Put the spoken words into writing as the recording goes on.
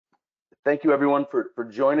Thank you everyone for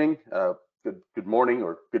joining. Good morning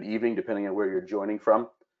or good evening, depending on where you're joining from.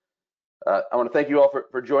 I want to thank you all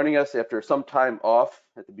for joining us after some time off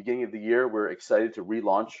at the beginning of the year. We're excited to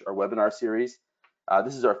relaunch our webinar series.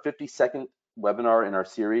 This is our 52nd webinar in our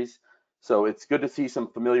series, so it's good to see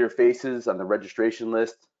some familiar faces on the registration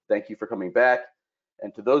list. Thank you for coming back.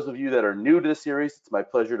 And to those of you that are new to the series, it's my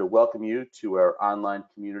pleasure to welcome you to our online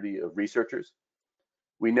community of researchers.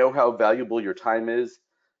 We know how valuable your time is.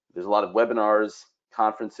 There's a lot of webinars,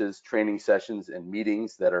 conferences, training sessions, and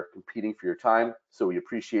meetings that are competing for your time, so we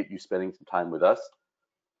appreciate you spending some time with us.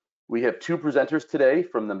 We have two presenters today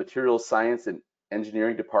from the Materials Science and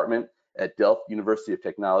Engineering Department at Delft University of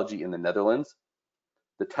Technology in the Netherlands.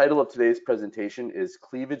 The title of today's presentation is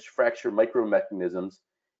Cleavage Fracture Micromechanisms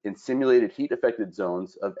in Simulated Heat-Affected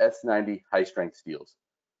Zones of S90 High-Strength Steels.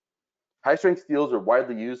 High-strength steels are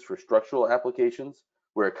widely used for structural applications,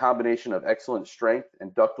 where a combination of excellent strength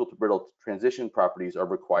and ductile-to-brittle transition properties are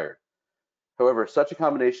required. However, such a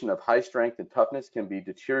combination of high strength and toughness can be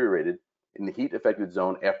deteriorated in the heat-affected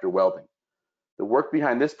zone after welding. The work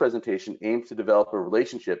behind this presentation aims to develop a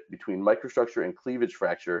relationship between microstructure and cleavage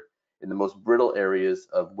fracture in the most brittle areas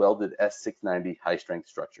of welded S690 high-strength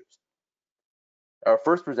structures. Our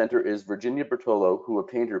first presenter is Virgínia Bertolo, who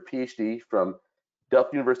obtained her PhD from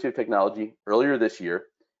Delft University of Technology earlier this year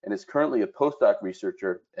and is currently a postdoc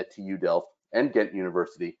researcher at TU Delft and Ghent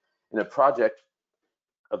University in a project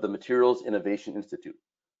of the Materials Innovation Institute.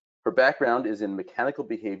 Her background is in mechanical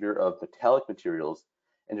behavior of metallic materials,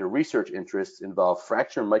 and her research interests involve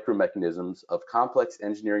fracture micromechanisms of complex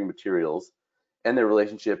engineering materials and their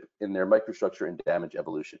relationship in their microstructure and damage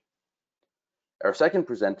evolution. Our second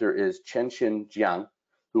presenter is Quanxin Jiang,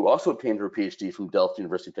 who also obtained her PhD from Delft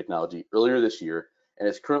University of Technology earlier this year and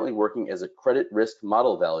is currently working as a credit risk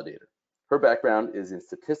model validator. Her background is in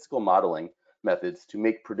statistical modeling methods to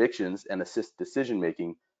make predictions and assist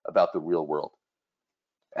decision-making about the real world.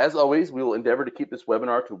 As always, we will endeavor to keep this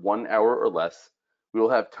webinar to 1 hour or less. We will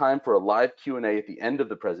have time for a live Q&A at the end of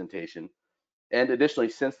the presentation. And additionally,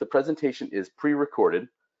 since the presentation is pre-recorded,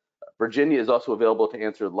 Virginia is also available to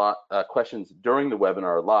answer questions during the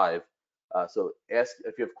webinar live. So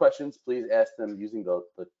if you have questions, please ask them using the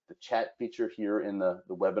chat feature here in the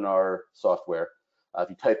webinar software. If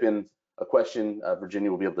you type in a question, Virginia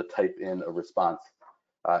will be able to type in a response.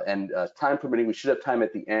 Time permitting, we should have time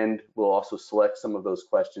at the end. We'll also select some of those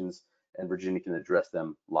questions and Virginia can address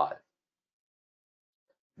them live.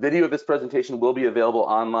 Video of this presentation will be available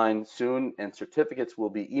online soon, and certificates will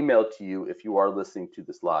be emailed to you if you are listening to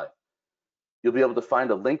this live. You'll be able to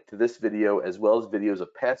find a link to this video as well as videos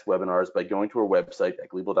of past webinars by going to our website at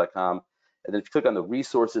gleeble.com. And then if you click on the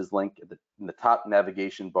resources link in the top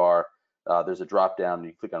navigation bar, there's a drop down, and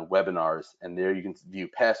you click on webinars, and there you can view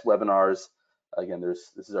past webinars. Again,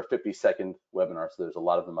 this is our 52nd webinar, so there's a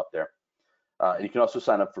lot of them up there. And you can also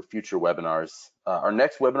sign up for future webinars. Our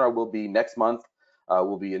next webinar will be next month.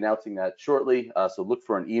 We'll be announcing that shortly, so look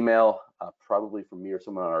for an email, probably from me or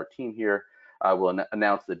someone on our team here. We'll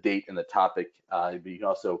announce the date and the topic, but you can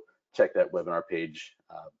also check that webinar page.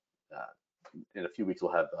 In a few weeks,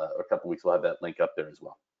 or a couple weeks, we'll have that link up there as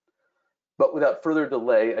well. But without further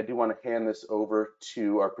delay, I do want to hand this over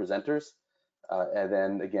to our presenters. And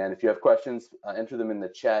then again, if you have questions, enter them in the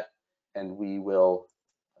chat and we'll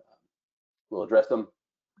address them.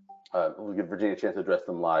 We'll give Virginia a chance to address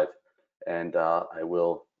them live. And I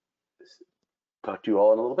will talk to you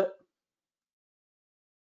all in a little bit.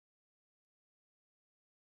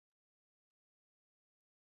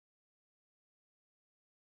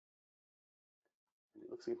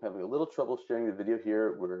 It looks like I'm having a little trouble sharing the video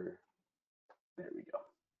here. There we go.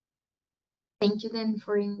 Thank you then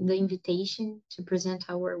for the invitation to present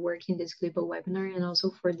our work in this Gleeble webinar and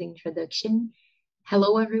also for the introduction.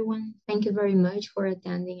 Hello everyone, thank you very much for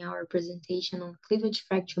attending our presentation on cleavage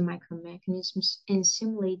fracture micromechanisms in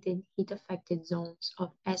simulated heat-affected zones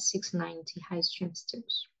of S690 high-strength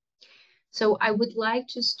steels. So I would like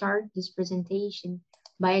to start this presentation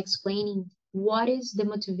by explaining what is the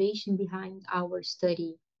motivation behind our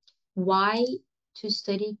study, why to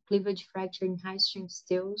study cleavage fracture in high-strength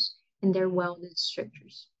steels and their welded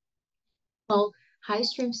structures. Well,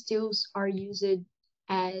 high-strength steels are used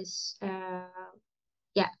as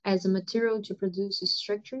a material to produce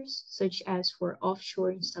structures, such as for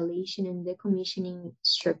offshore installation and decommissioning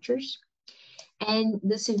structures. And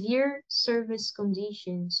the severe service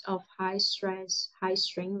conditions of high stress, high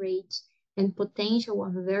strain rates, and potential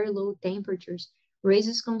of very low temperatures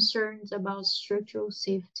raises concerns about structural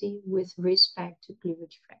safety with respect to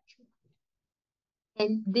cleavage fracture.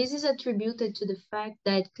 And this is attributed to the fact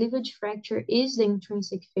that cleavage fracture is the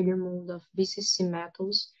intrinsic failure mode of BCC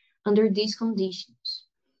metals under these conditions.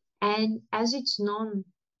 And as it's known,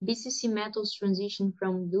 BCC metals transition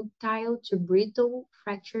from ductile to brittle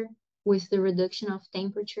fracture with the reduction of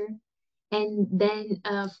temperature. And then,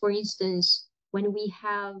 for instance, when we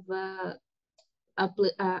have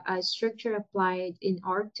a structure applied in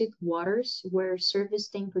Arctic waters where surface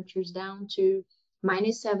temperatures down to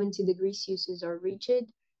minus 70 degrees Celsius are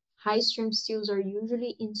reached, high strength steels are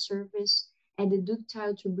usually in service at the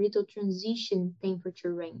ductile to brittle transition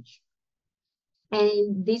temperature range.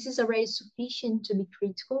 And this is already sufficient to be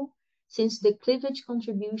critical, since the cleavage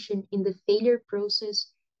contribution in the failure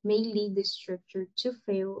process may lead the structure to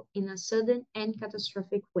fail in a sudden and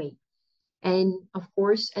catastrophic way. And of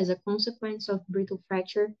course, as a consequence of brittle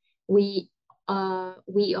fracture, we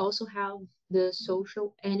also have the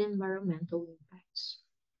social and environmental impacts.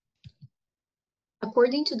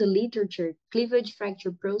 According to the literature, cleavage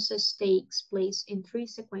fracture process takes place in 3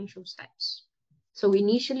 sequential steps. So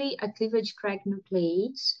initially, a cleavage crack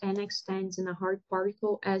nucleates and extends in a hard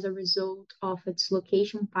particle as a result of its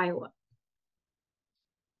location pileup.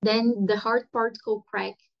 Then the hard particle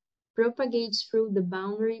crack propagates through the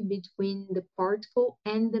boundary between the particle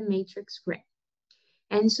and the matrix grain.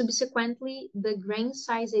 And subsequently, the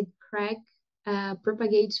grain-sized crack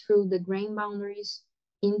propagates through the grain boundaries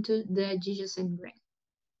into the adjacent grain.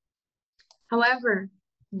 However,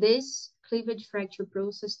 this cleavage fracture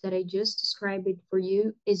process that I just described for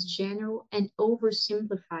you is general and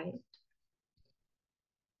oversimplified.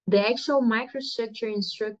 The actual microstructure in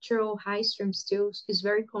structural high-strength steels is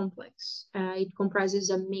very complex. It comprises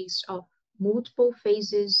a mix of multiple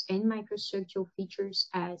phases and microstructural features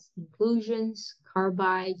as inclusions,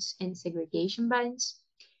 carbides, and segregation bands.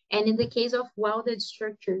 And in the case of welded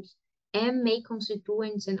structures, M-make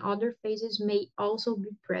constituents and other phases may also be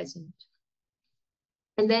present.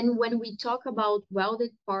 And then when we talk about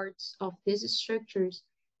welded parts of these structures,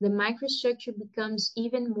 the microstructure becomes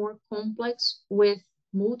even more complex with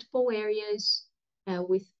multiple areas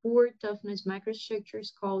with poor toughness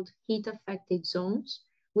microstructures called heat-affected zones,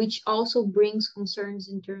 which also brings concerns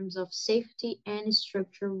in terms of safety and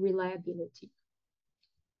structural reliability.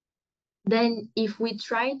 Then if we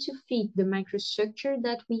try to fit the microstructure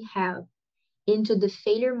that we have into the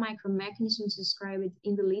failure micromechanisms described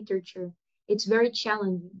in the literature, it's very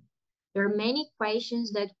challenging. There are many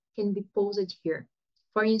questions that can be posed here.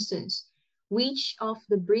 For instance, which of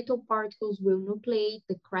the brittle particles will nucleate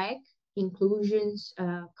the crack, inclusions,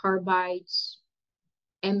 carbides,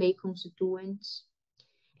 MA constituents,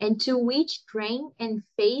 and to which grain and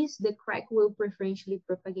phase the crack will preferentially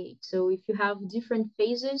propagate. So if you have different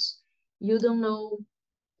phases, you don't know,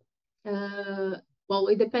 well,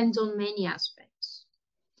 it depends on many aspects.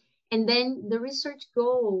 And then the research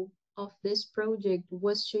goal of this project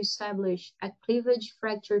was to establish a cleavage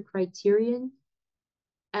fracture criterion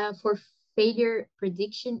for failure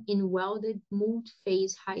prediction in welded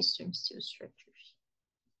multi-phase high-strength steel structures.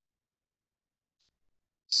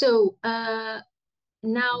 So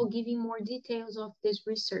now giving more details of this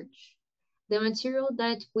research. The material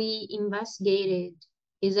that we investigated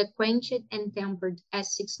is a quenched and tempered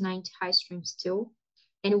S690 high-strength steel,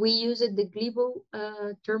 and we used the Gleeble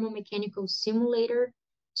thermomechanical simulator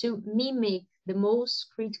to mimic the most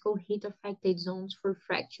critical heat-affected zones for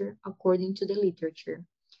fracture according to the literature.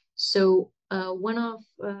 So one of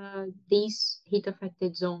these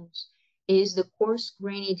heat-affected zones is the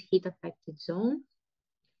coarse-grained heat-affected zone,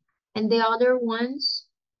 and the other ones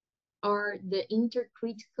are the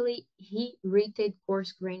intercritically heat-rated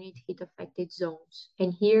coarse-grained heat-affected zones.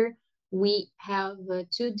 And here we have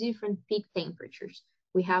 2 different peak temperatures.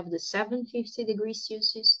 We have the 750 degrees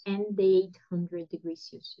Celsius and the 800 degrees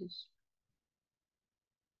Celsius.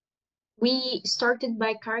 We started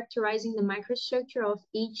by characterizing the microstructure of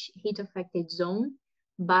each heat-affected zone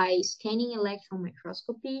by scanning electron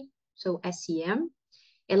microscopy, so SEM,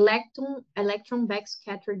 electron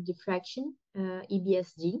backscatter diffraction,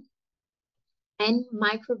 EBSD, and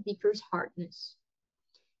microbeakers hardness.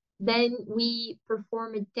 Then we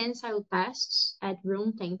performed tensile tests at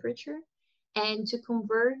room temperature, and to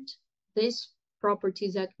convert these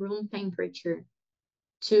properties at room temperature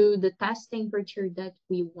to the test temperature that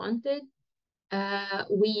we wanted,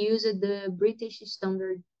 we used the British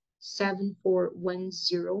standard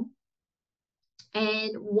 7410.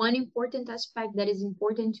 And one important aspect that is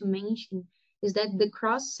important to mention is that the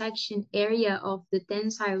cross-section area of the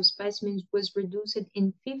tensile specimens was reduced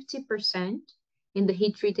in 50% in the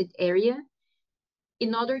heat-treated area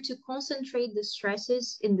in order to concentrate the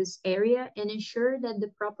stresses in this area and ensure that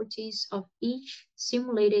the properties of each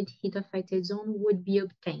simulated heat-affected zone would be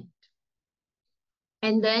obtained.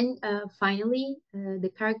 And then finally,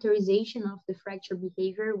 the characterization of the fracture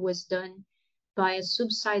behavior was done by a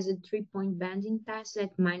subsized 3-point bending test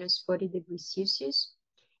at -40 degrees Celsius.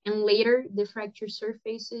 And later, the fracture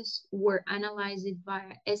surfaces were analyzed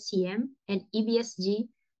via SEM and EBSD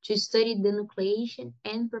to study the nucleation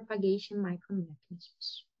and propagation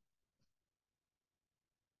micromechanisms.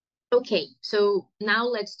 Okay, so now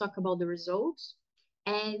let's talk about the results.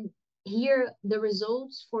 And here, the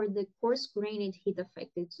results for the coarse-grained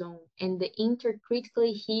heat-affected zone and the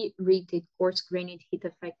intercritically heat-treated coarse-grained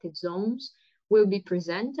heat-affected zones will be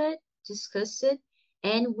presented, discussed,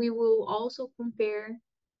 and we will also compare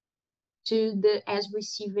to the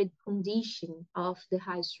as-received condition of the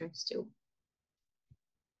high-strength steel.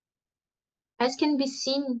 As can be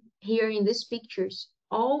seen here in these pictures,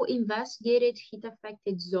 all investigated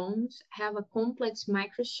heat-affected zones have a complex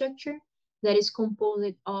microstructure that is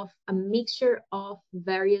composed of a mixture of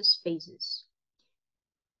various phases.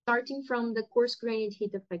 Starting from the coarse-grained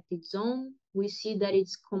heat-affected zone, we see that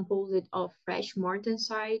it's composed of fresh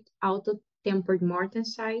martensite, auto-tempered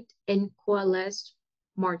martensite, and coalesced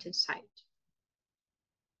martensite.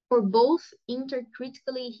 For both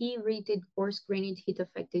intercritically heat-treated coarse-grained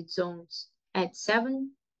heat-affected zones at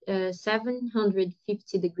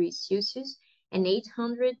 750 degrees Celsius and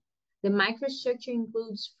 800, the microstructure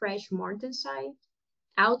includes fresh martensite,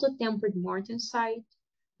 auto-tempered martensite,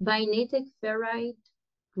 bainitic ferrite,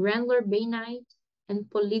 granular bainite, and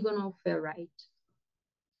polygonal ferrite.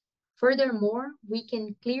 Furthermore, we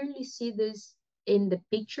can clearly see this in the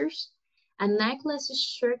pictures. A necklace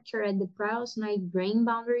structure at the prie-austenite grain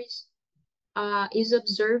boundaries is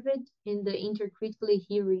observed in the intercritically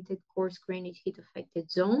heat-treated coarse-grained heat-affected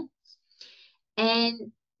zone.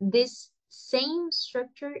 And this same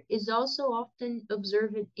structure is also often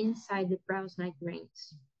observed inside the prie-austenite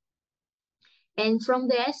grains. And from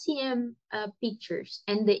the SEM pictures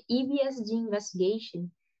and the EBSD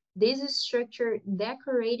investigation, this structure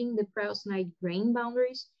decorating the prie-austenite grain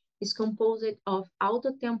boundaries is composed of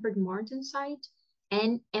auto-tempered martensite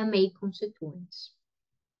and MA constituents.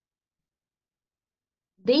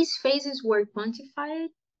 These phases were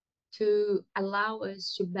quantified to allow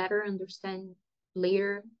us to better understand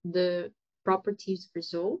later the properties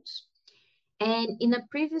results. And in a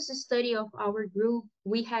previous study of our group,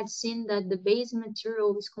 we had seen that the base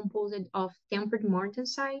material is composed of tempered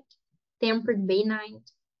martensite, tempered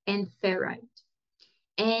bainite, and ferrite.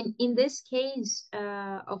 And in this case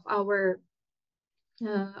of our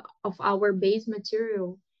base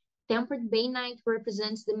material, tempered bainite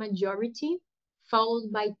represents the majority,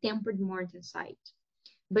 followed by tempered martensite.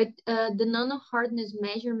 But the nano-hardness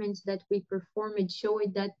measurements that we performed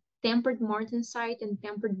showed that tempered martensite and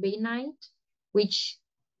tempered bainite, which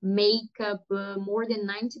make up more than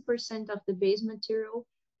 90% of the base material,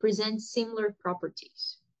 present similar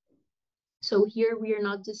properties. So here we are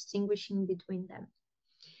not distinguishing between them.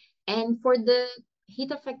 And for the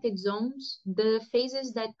heat-affected zones, the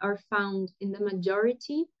phases that are found in the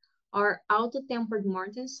majority are auto-tempered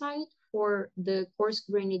martensite for the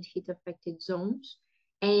coarse-grained heat-affected zones,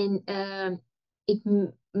 and it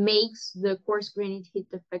makes the coarse-grained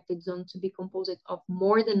heat-affected zone to be composed of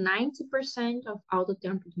more than 90% of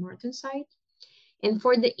auto-tempered martensite. And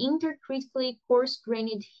for the intercritically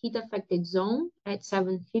coarse-grained heat-affected zone at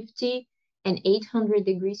 750 and 800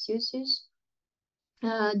 degrees Celsius,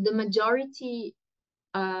 the majority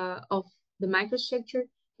of the microstructure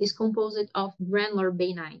is composed of granular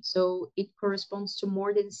bainite, so it corresponds to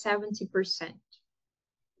more than 70%.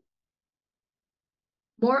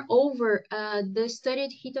 Moreover, the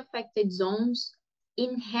studied heat-affected zones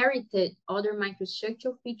inherited other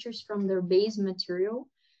microstructural features from their base material,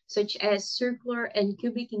 such as circular and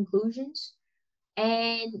cubic inclusions,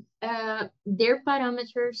 and their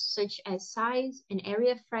parameters such as size and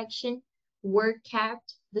area fraction were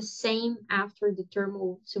kept the same after the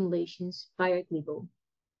thermal simulations via Gleeble.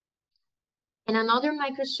 And another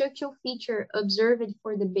microstructural feature observed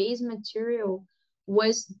for the base material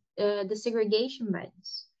was the segregation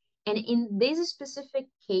bands. And in this specific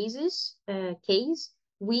case,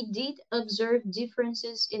 we did observe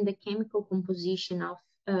differences in the chemical composition of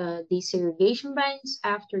these segregation bands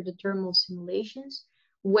after the thermal simulations,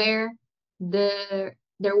 where there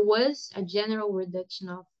was a general reduction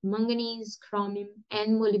of manganese, chromium,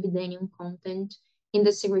 and molybdenum content in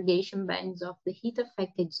the segregation bands of the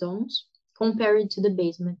heat-affected zones compared to the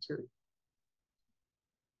base material.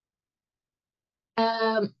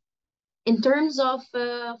 In terms of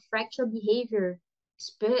fracture behavior,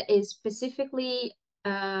 specifically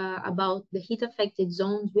about the heat-affected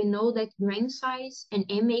zones, we know that grain size and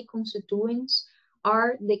MA constituents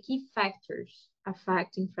are the key factors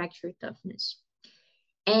affecting fracture toughness.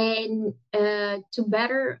 And to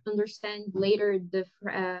better understand later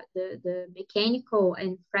the mechanical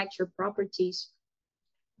and fracture properties,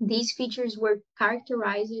 these features were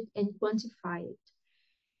characterized and quantified.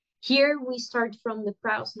 Here we start from the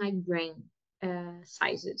austenite grain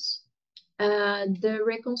sizes. The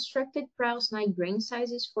reconstructed austenite grain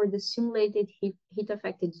sizes for the simulated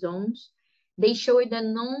heat-affected zones, they showed a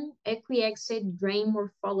non-equiaxed grain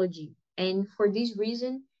morphology. And for this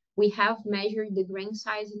reason, we have measured the grain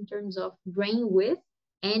size in terms of grain width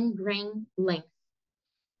and grain length.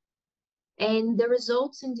 And the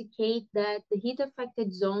results indicate that the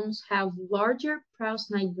heat-affected zones have larger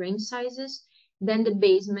austenite grain sizes than the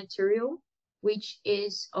base material, which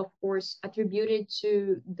is, of course, attributed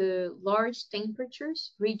to the large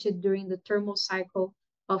temperatures reached during the thermal cycle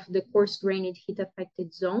of the coarse-grained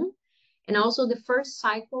heat-affected zone, and also the first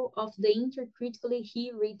cycle of the intercritically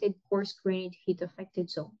heat-rated coarse-grained heat-affected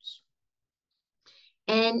zones.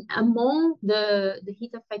 And among the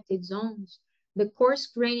heat-affected zones, the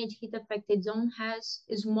coarse-grained heat-affected zone has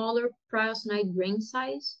a smaller austenite grain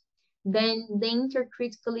size than the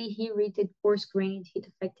intercritically heat-rated coarse-grained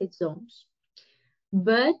heat-affected zones.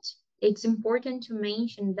 But it's important to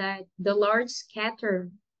mention that the large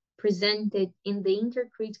scatter presented in the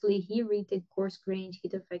intercritically heat-rated coarse-grained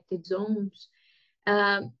heat-affected zones,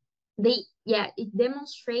 it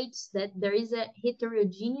demonstrates that there is a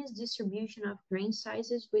heterogeneous distribution of grain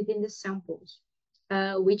sizes within the samples,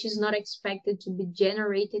 which is not expected to be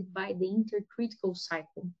generated by the intercritical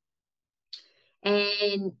cycle.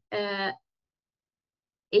 And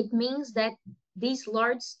it means that this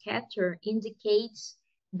large scatter indicates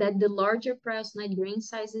that the larger austenite grain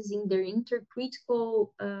sizes in their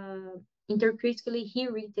intercritically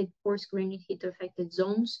heat-rated coarse-grained heat-affected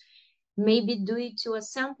zones may be due to a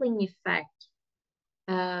sampling effect,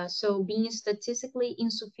 so being statistically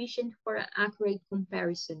insufficient for an accurate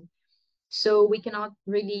comparison. So we cannot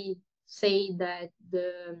really say that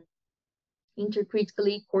the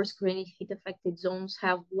intercritically coarse-grained heat-affected zones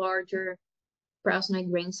have larger austenite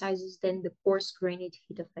grain sizes than the coarse-grained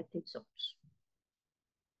heat-affected zones.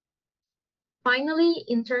 Finally,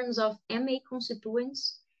 in terms of MA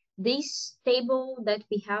constituents, this table that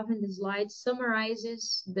we have in the slide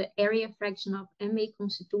summarizes the area fraction of MA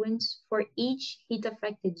constituents for each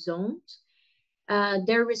heat-affected zone,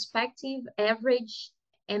 their respective average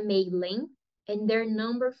MA length, and their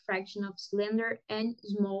number fraction of slender and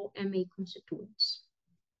small MA constituents.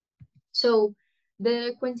 So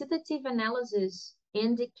the quantitative analysis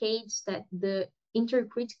indicates that the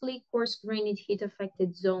intercritically coarse-grained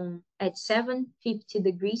heat-affected zone at 750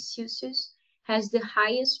 degrees Celsius has the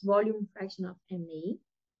highest volume fraction of MA,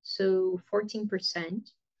 so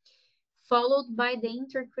 14%, followed by the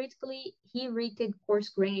intercritically heat-rated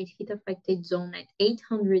coarse-grained heat-affected zone at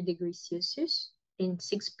 800 degrees Celsius in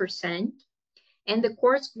 6%, and the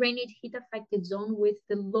coarse-grained heat-affected zone with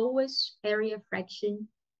the lowest area fraction,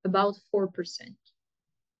 about 4%.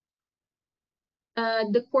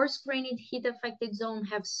 The coarse-grained heat-affected zone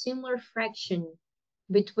have similar fraction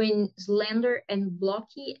between slender and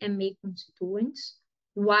blocky MA constituents,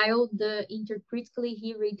 while the intercritically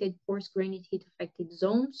heat-rated coarse-grained heat-affected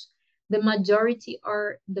zones, the majority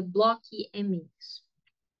are the blocky MAs.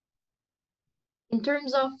 In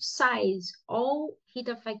terms of size, all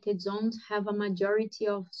heat-affected zones have a majority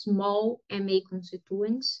of small MA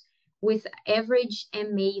constituents with average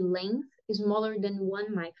MA length smaller than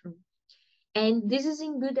 1 micron. And this is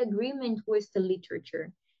in good agreement with the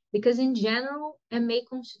literature, because in general, MA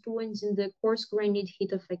constituents in the coarse-grained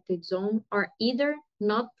heat-affected zone are either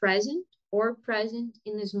not present or present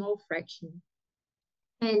in a small fraction.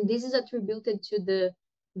 And this is attributed to the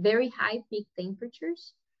very high peak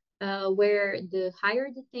temperatures, where the higher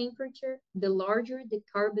the temperature, the larger the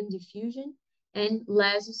carbon diffusion, and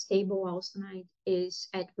less stable austenite is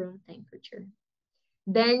at room temperature.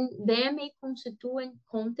 Then the MA constituent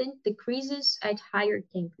content decreases at higher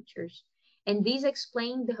temperatures. And these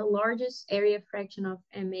explain the largest area fraction of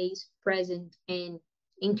MAs present in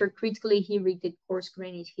intercritically heat-rated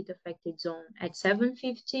coarse-grained heat-affected zone at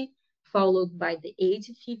 750, followed by the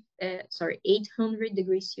 800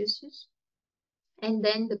 degrees Celsius, and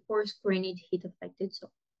then the coarse-grained heat-affected zone.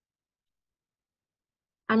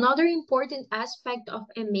 Another important aspect of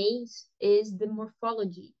MAs is the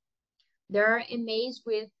morphology. There are MAs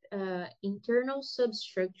with internal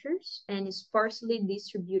substructures and sparsely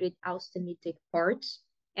distributed austenitic parts,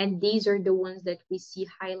 and these are the ones that we see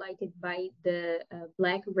highlighted by the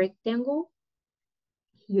black rectangle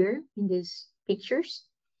here in these pictures,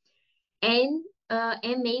 and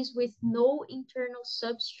MAs with no internal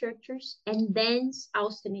substructures and dense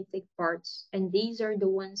austenitic parts, and these are the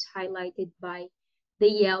ones highlighted by the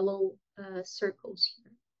yellow circles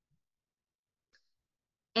here.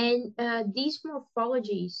 And these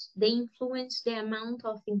morphologies, they influence the amount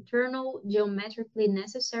of internal geometrically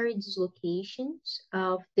necessary dislocations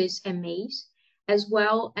of these MAs, as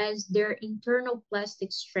well as their internal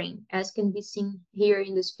plastic strain, as can be seen here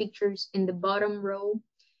in these pictures in the bottom row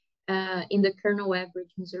in the kernel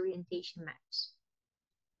average misorientation maps.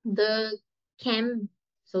 The KEM,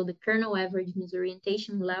 so the kernel average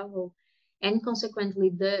misorientation level, and consequently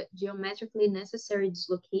the geometrically necessary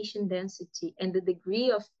dislocation density and the degree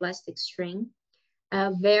of plastic strain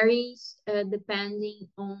varies depending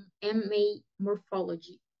on MA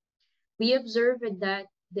morphology. We observed that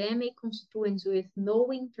the MA constituents with no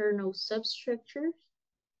internal substructures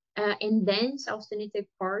and dense austenitic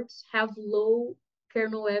parts have low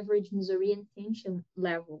kernel average misorientation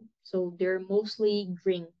level, so they're mostly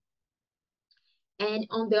green. And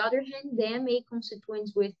on the other hand, the MA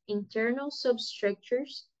constituents with internal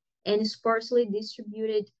substructures and sparsely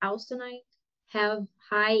distributed austenite have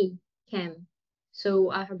high KEM,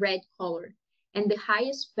 so a red color. And the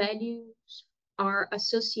highest values are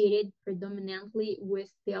associated predominantly with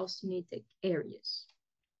the austenitic areas.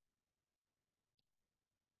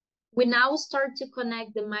 We now start to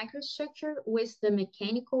connect the microstructure with the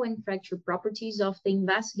mechanical and fracture properties of the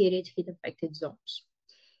investigated heat-affected zones.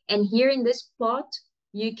 And here in this plot,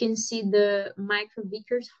 you can see the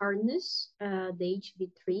microvickers hardness, the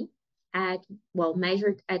HV3,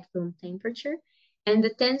 measured at room temperature, and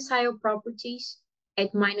the tensile properties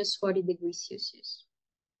at -40 degrees Celsius.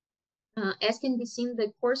 As can be seen,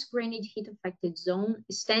 the coarse-grained heat-affected zone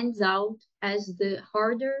stands out as the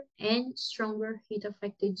harder and stronger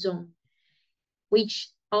heat-affected zone,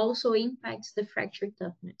 which also impacts the fracture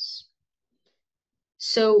toughness.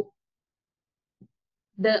 So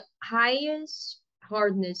the highest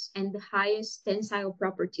hardness and the highest tensile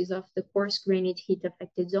properties of the coarse-grained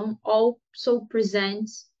heat-affected zone also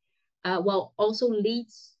presents, also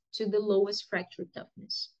leads to the lowest fracture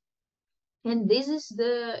toughness. And this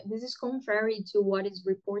is contrary to what is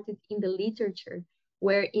reported in the literature,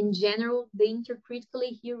 where in general, the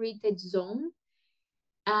intercritically heated zone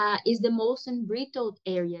is the most unbrittled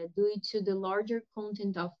area due to the larger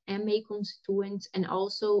content of MA constituents and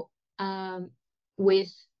also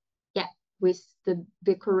with the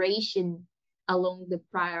decoration along the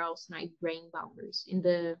prior austenite grain boundaries in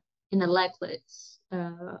a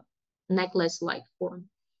necklace-like form.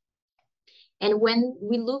 And when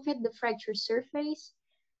we look at the fracture surface,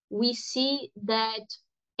 we see that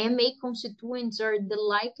MA constituents are the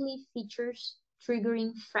likely features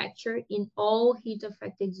triggering fracture in all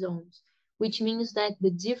heat-affected zones, which means that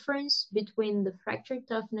the difference between the fracture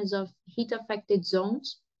toughness of heat-affected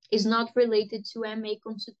zones is not related to MA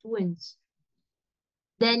constituents.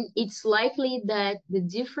 Then it's likely that the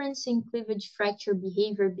difference in cleavage fracture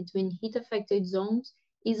behavior between heat-affected zones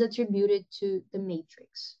is attributed to the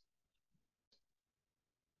matrix.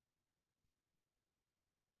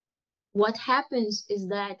 What happens is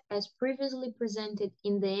that, as previously presented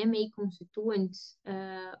in the MA constituents,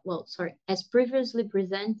 as previously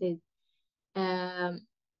presented, the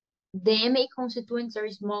MA constituents are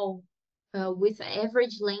small, with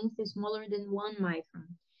average length smaller than 1 micron.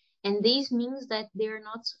 And this means that they are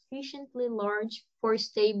not sufficiently large for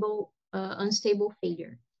stable, unstable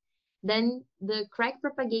failure. Then the crack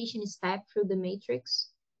propagation step through the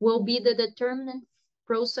matrix will be the determinant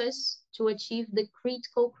process to achieve the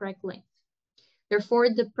critical crack length. Therefore,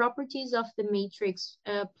 the properties of the matrix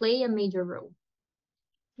play a major role.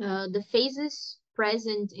 The phases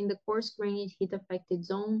present in the coarse-grained heat-affected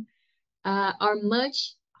zone are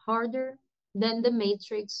much harder than the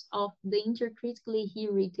matrix of the intercritically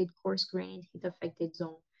heated coarse-grained heat-affected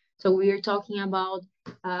zone. So we are talking about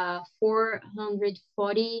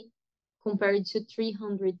 440 compared to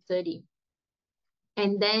 330.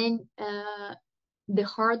 And then the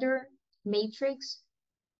harder matrix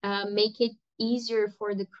make it easier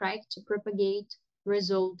for the crack to propagate,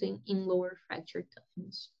 resulting in lower fracture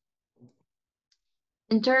toughness.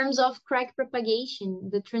 In terms of crack propagation,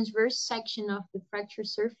 the transverse section of the fracture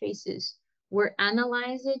surfaces were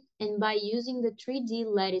analyzed, and by using the 3D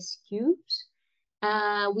lattice cubes,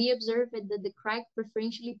 we observed that the crack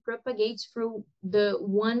preferentially propagates through the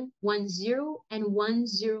 110 and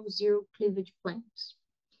 100 cleavage planes.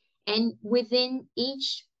 And within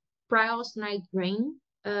each austenite grain,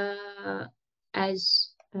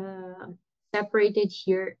 as separated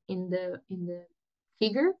here in the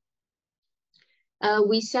figure,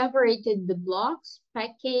 we separated the blocks,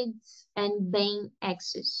 packets, and vein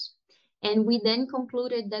axes. And we then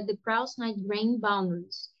concluded that the austenite grain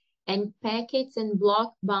boundaries and packets and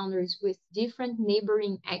block boundaries with different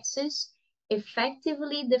neighboring axes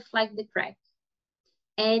effectively deflect the crack.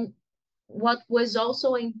 And what was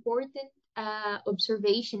also important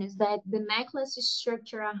observation is that the necklace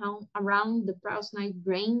structure around the austenite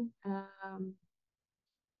grain,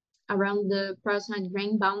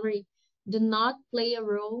 boundary do not play a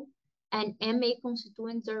role, and MA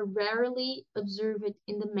constituents are rarely observed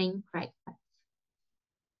in the main crack path.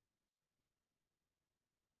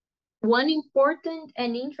 One important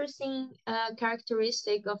and interesting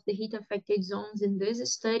characteristic of the heat-affected zones in this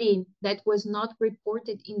study that was not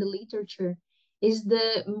reported in the literature is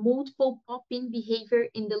the multiple popping behavior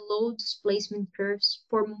in the load displacement curves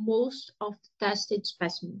for most of the tested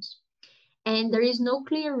specimens. And there is no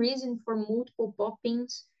clear reason for multiple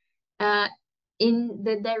poppings in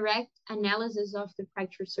the direct analysis of the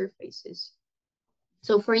fracture surfaces.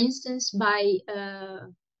 So for instance,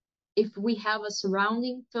 if we have a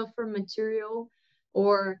surrounding tougher material,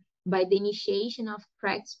 or by the initiation of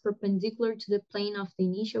cracks perpendicular to the plane of the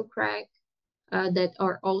initial crack, that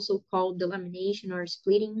are also called delamination or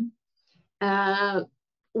splitting,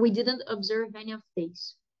 we didn't observe any of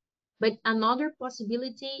these. But another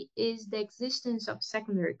possibility is the existence of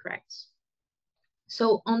secondary cracks.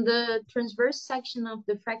 So on the transverse section of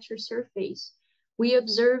the fracture surface, we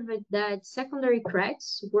observed that secondary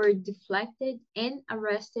cracks were deflected and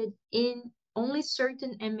arrested in only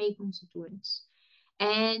certain MA constituents.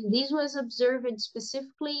 And this was observed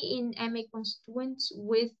specifically in MA constituents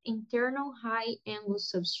with internal high angle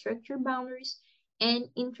substructure boundaries and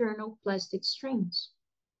internal plastic strains.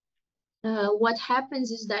 What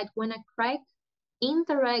happens is that when a crack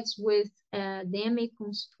interacts with the MA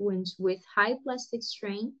constituents with high plastic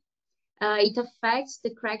strain, it affects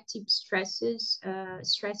the crack tip stress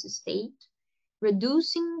state,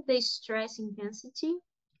 reducing the stress intensity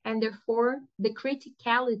and therefore the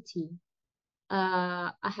criticality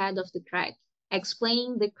ahead of the crack,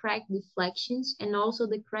 explaining the crack deflections and also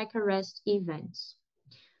the crack arrest events.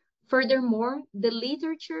 Furthermore, the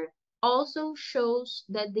literature also shows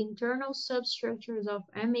that the internal substructures of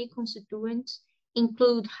MA constituents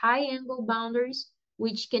include high angle boundaries,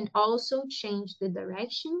 which can also change the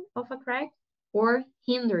direction of a crack or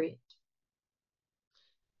hinder it.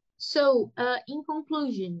 So in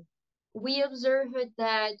conclusion, we observed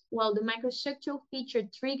that while the microstructural feature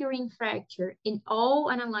triggering fracture in all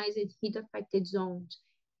analyzed heat-affected zones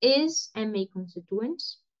is MA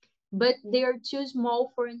constituents, but they are too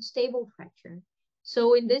small for unstable fracture.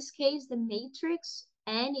 So in this case, the matrix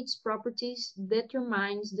and its properties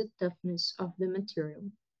determines the toughness of the material.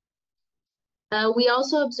 We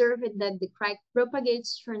also observed that the crack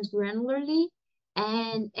propagates transgranularly,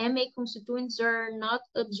 and MA constituents are not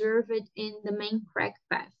observed in the main crack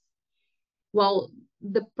path, while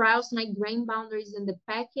the austenite grain boundaries and the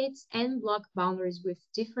packets and block boundaries with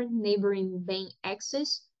different neighboring vein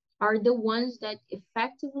axes are the ones that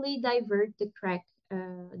effectively divert the crack,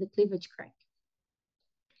 the cleavage crack.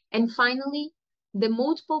 And finally, the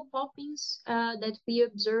multiple poppings that we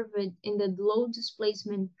observed in the load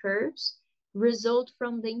displacement curves result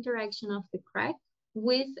from the interaction of the crack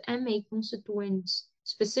with MA constituents,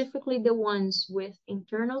 specifically the ones with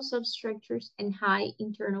internal substructures and high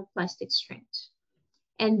internal plastic strength.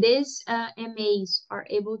 And these MAs are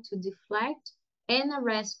able to deflect and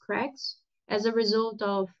arrest cracks as a result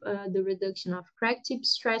of the reduction of crack tip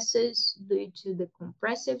stresses due to the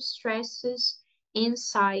compressive stresses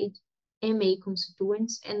inside MA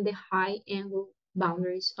constituents and the high angle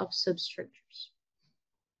boundaries of substructures.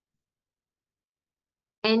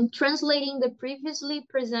 And translating the previously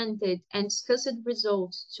presented and discussed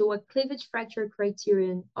results to a cleavage fracture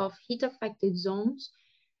criterion of heat-affected zones,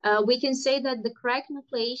 we can say that the crack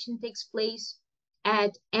nucleation takes place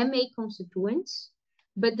at MA constituents,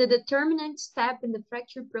 but the determinant step in the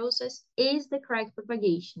fracture process is the crack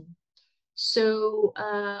propagation. So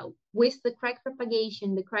with the crack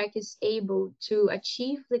propagation, the crack is able to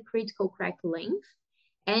achieve the critical crack length,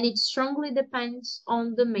 and it strongly depends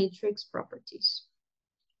on the matrix properties.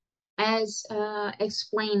 As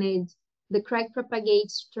explained, the crack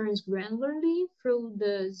propagates transgranularly through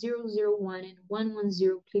the 001 and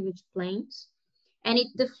 110 cleavage planes, and it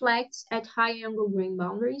deflects at high angle grain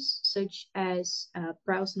boundaries, such as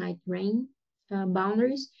austenite grain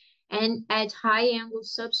boundaries, and at high angle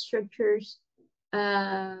substructures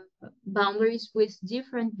boundaries with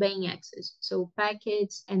different vein axes, so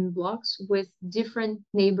packets and blocks with different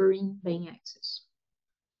neighboring vein axes.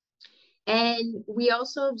 And we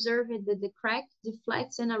also observed that the crack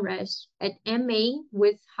deflects and arrests at MA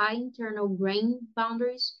with high internal grain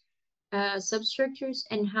boundaries, substructures,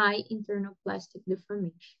 and high internal plastic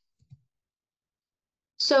deformation.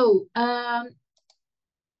 So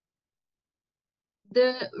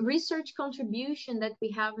The research contribution that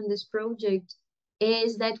we have in this project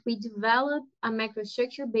is that we develop a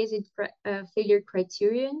microstructure-based failure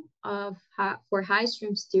criterion for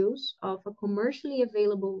high-strength steels of a commercially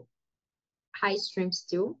available high-strength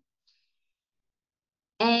steel.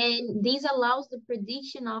 And this allows the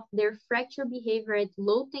prediction of their fracture behavior at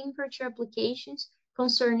low temperature applications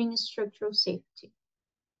concerning structural safety.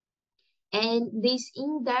 And this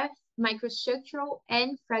in-depth microstructural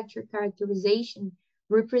and fracture characterization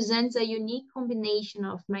represents a unique combination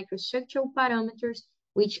of microstructural parameters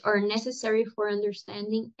which are necessary for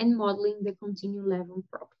understanding and modeling the continuum level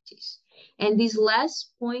properties. And this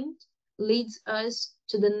last point leads us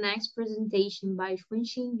to the next presentation by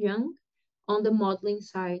Quanxin Jiang on the modeling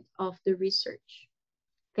side of the research.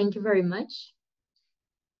 Thank you very much.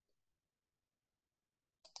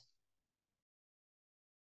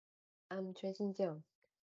 I'm Jiang.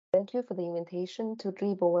 Thank you for the invitation to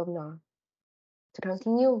Gleeble webinar. To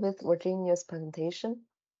continue with Virginia's presentation,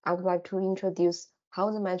 I would like to introduce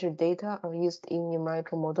how the measured data are used in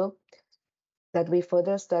numerical model that we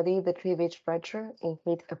further study the cleavage fracture in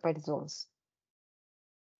heat-affected zones.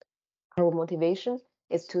 Our motivation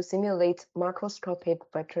is to simulate macroscopic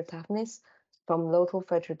fracture toughness from local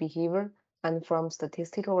fracture behavior and from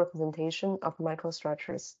statistical representation of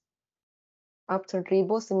microstructures. After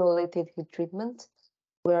Gleeble simulated heat treatment,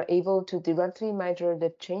 we are able to directly measure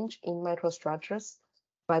the change in microstructures,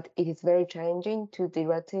 but it is very challenging to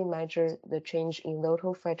directly measure the change in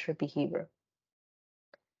local fracture behavior.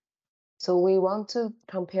 So we want to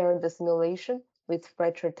compare the simulation with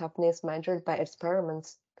fracture toughness measured by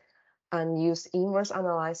experiments and use inverse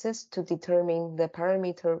analysis to determine the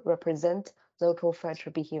parameter represent local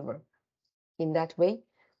fracture behavior. In that way,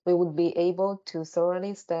 we would be able to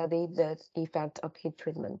thoroughly study the effect of heat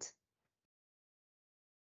treatment.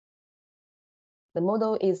 The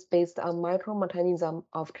model is based on micromechanism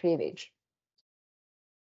of cleavage.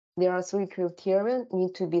 There are three criteria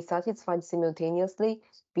need to be satisfied simultaneously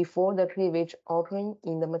before the cleavage occurring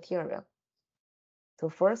in the material. So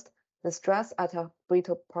first, the stress at a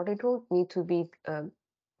brittle particle need to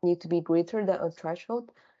be greater than a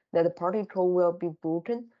threshold that the particle will be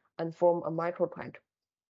broken and form a microcrack.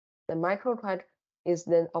 The microcrack is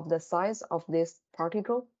then of the size of this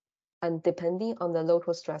particle, and depending on the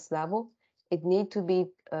local stress level, it needs to be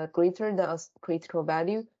greater than a critical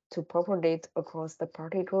value to propagate across the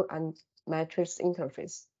particle and matrix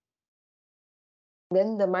interface.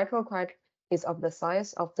 Then the microcrack is of the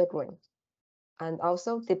size of the grain, and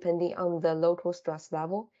also depending on the local stress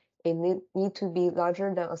level, it need to be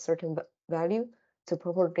larger than a certain value to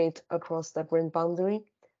propagate across the grain boundary.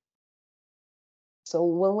 So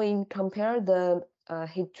when we compare the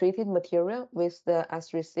heat-treated material with the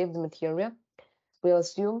as-received material, we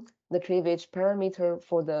assume the cleavage parameter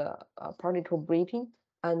for the particle breathing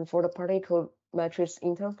and for the particle matrix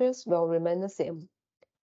interface will remain the same.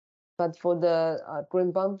 But for the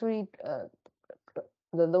grain boundary,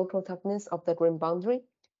 the local toughness of the grain boundary,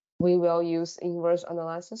 we will use inverse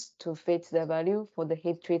analysis to fit the value for the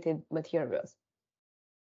heat-treated materials.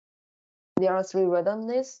 There are three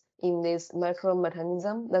randomness in this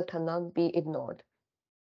micromechanism that cannot be ignored.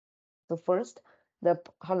 So first, the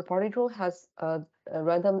hard particle has a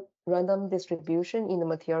random distribution in the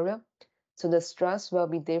material, so the stress will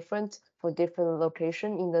be different for different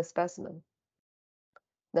location in the specimen.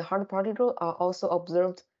 The hard particles are also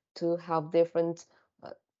observed to have different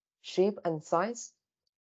shape and size,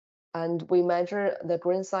 and we measure the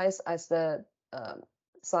grain size as the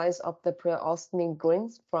size of the pre-austenite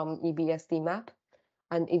grains from EBSD map,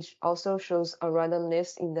 and it also shows a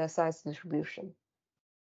randomness in the size distribution.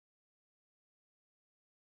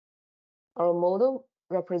 Our model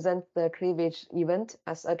represents the cleavage event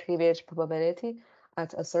as a cleavage probability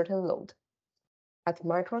at a certain load. At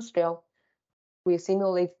microscale, we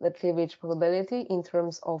simulate the cleavage probability in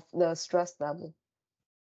terms of the stress level.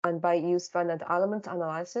 And by use finite element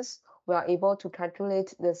analysis, we are able to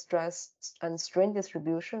calculate the stress and strain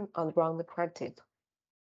distribution around the crack tip.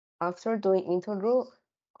 After doing integral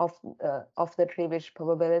of the cleavage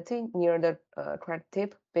probability near the crack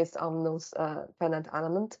tip based on those finite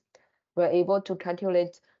element, we are able to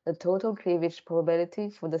calculate the total cleavage probability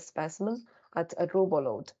for the specimen at a global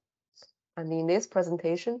load. And in this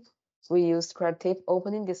presentation, we used crack tip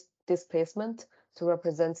opening displacement to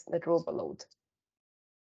represent the global load.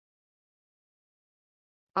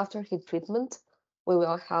 After heat treatment, we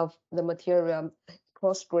will have the material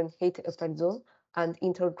coarse-grained heat effect zone and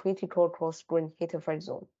intercritical coarse-grained heat effect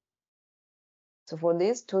zone. So for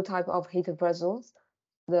these two types of heat effect zones,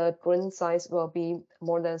 the grain size will be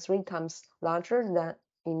more than 3 times larger than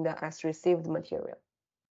in the as-received material.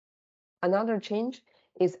 Another change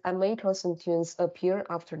is MA constituents appear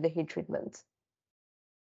after the heat treatment.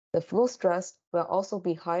 The flow stress will also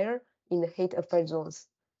be higher in the heat affected zones,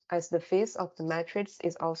 as the phase of the matrix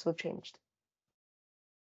is also changed.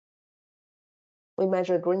 We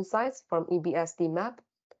measure grain size from EBSD map,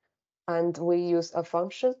 and we use a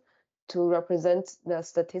function to represent the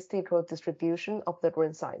statistical distribution of the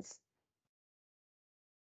grain size.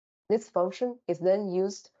 This function is then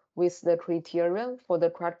used with the criteria for the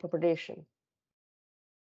crack propagation.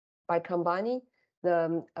 By combining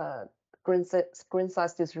the grain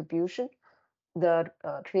size distribution, the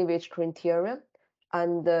cleavage criteria,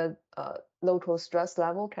 and the local stress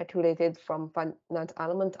level calculated from finite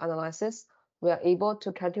element analysis, we are able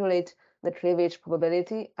to calculate the cleavage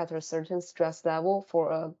probability at a certain stress level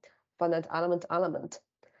for a finite element.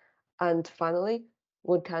 And finally,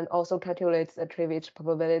 we can also calculate the cleavage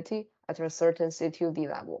probability at a certain C2D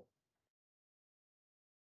level.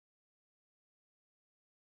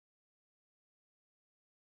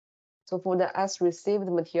 So for the as received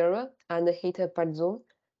material and the heat affected zone,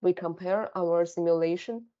 we compare our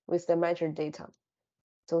simulation with the measured data.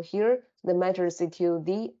 So here, the measured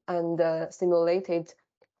C2D and the simulated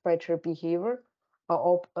fracture behavior are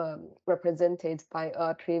all represented by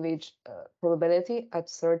a cleavage probability at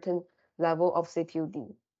certain level of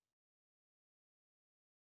C2D.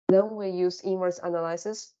 Then we use inverse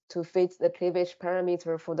analysis to fit the cleavage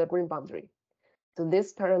parameter for the grain boundary. So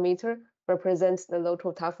this parameter represents the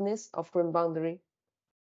local toughness of grain boundary.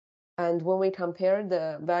 And when we compare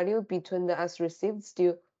the value between the as received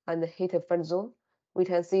steel and the heat affected zone, we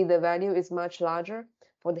can see the value is much larger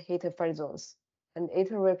for the heat affected zones, and it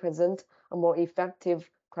represents a more effective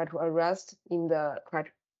critical arrest in the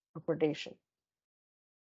crack propagation.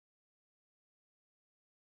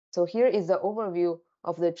 So here is the overview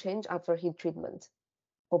of the change after heat treatment.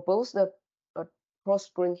 For both the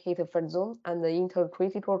coarse-grained heat affected zone and the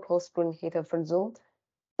intercritical coarse-grained heat affected zone,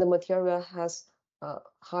 the material has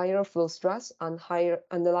higher flow stress and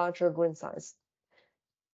larger grain size.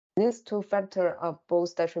 These two factors are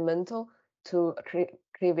both detrimental to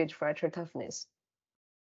cleavage fracture toughness.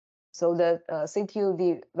 So the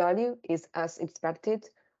C2D value is, as expected,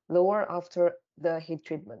 lower after the heat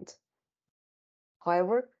treatment.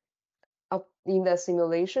 However, in the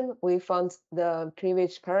simulation, we found the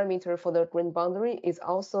cleavage parameter for the grain boundary is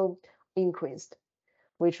also increased,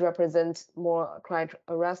 which represents more crack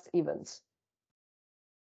arrest events.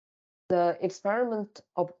 The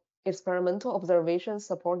experimental observations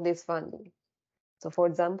support this finding. So for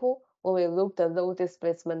example, when we looked at the load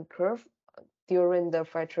displacement curve during the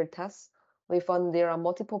fracture tests, we found there are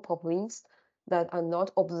multiple poplines that are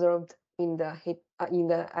not observed in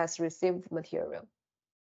the as received material.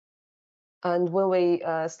 And when we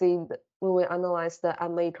analyze the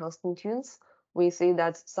MA constituents, we see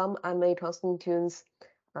that some MA constituents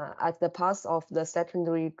at the path of the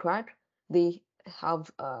secondary crack, they have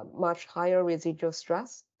much higher residual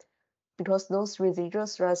stress, because those residual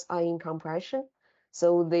stress are in compression,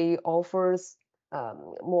 so they offers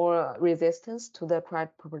more resistance to the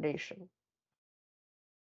crack propagation.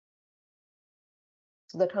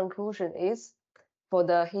 So the conclusion is, for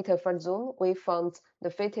the heat affected zone, we found the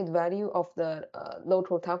fitted value of the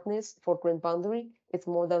local toughness for grain boundary is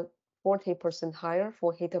more than 40% higher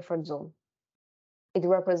for heat affected zone. It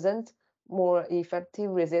represents more effective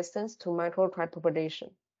resistance to micro crack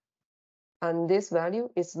propagation. And this value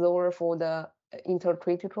is lower for the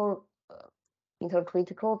intercritical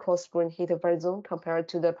coarse-grained heat affected zone compared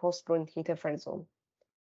to the coarse-grained heat affected zone.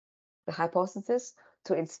 The hypothesis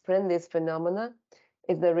to explain this phenomena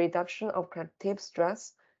is the reduction of crack tip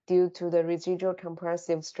stress due to the residual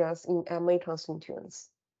compressive stress in MA constituents.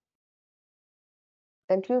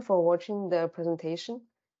 Thank you for watching the presentation.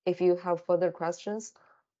 If you have further questions,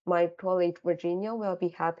 my colleague Virginia will be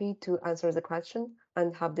happy to answer the question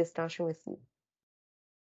and have discussion with you.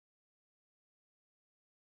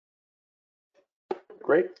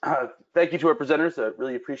 Great. Thank you to our presenters. I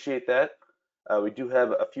really appreciate that. We do have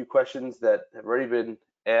a few questions that have already been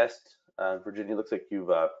asked. Virginia, looks like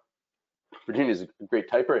Virginia's a great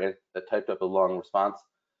typer and typed up a long response.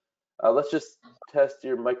 Let's just test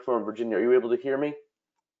your microphone, Virginia. Are you able to hear me?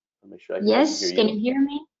 I'll make sure I can hear you. Yes, can you hear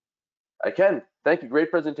me? I can. Thank you.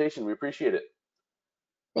 Great presentation. We appreciate it.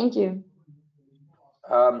 Thank you.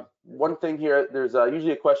 One thing here, there's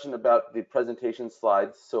usually a question about the presentation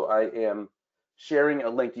slides. So I am sharing a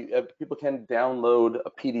link. People can download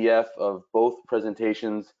a PDF of both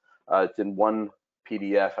presentations. It's in one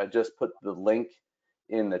PDF. I just put the link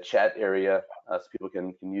in the chat area so people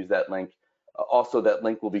can use that link. Also, that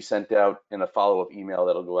link will be sent out in a follow-up email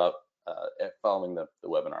that'll go out following the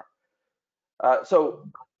webinar. So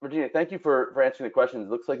Virgínia, thank you for answering the questions. It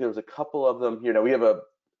looks like there was a couple of them here. Now we have a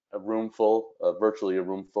room full, virtually a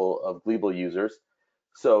room full of Gleeble users.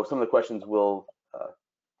 So some of the questions will,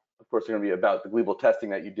 of course, are going to be about the Gleeble testing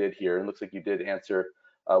that you did here. And it looks like you did answer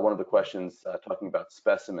one of the questions talking about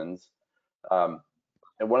specimens. And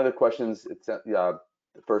one of the questions, the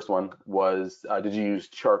first one was, did you use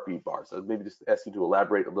Sharpie bars? So maybe just ask you to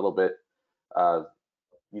elaborate a little bit.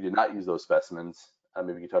 You did not use those specimens.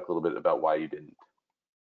 Maybe you can talk a little bit about why you didn't.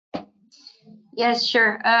 Yes,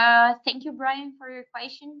 sure. Thank you, Brian, for your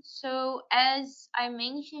question. So as I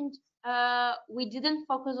mentioned, we didn't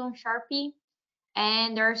focus on Sharpie,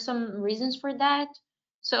 and there are some reasons for that.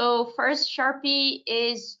 So first, Sharpie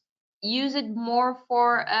is used more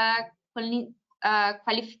for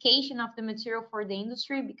qualification of the material for the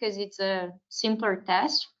industry because it's a simpler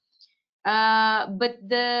test. But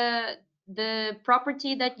the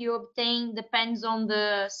property that you obtain depends on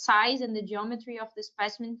the size and the geometry of the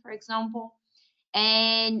specimen, for example,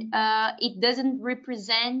 and it doesn't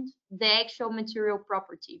represent the actual material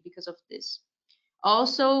property because of this.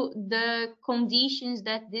 Also, the conditions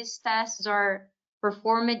that these tests are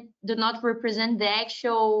performed do not represent the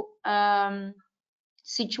actual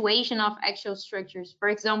situation of actual structures. For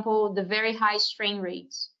example, the very high strain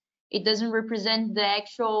rates. It doesn't represent the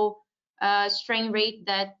actual strain rate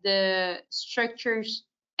that the structures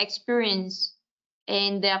experience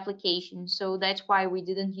in the application. So that's why we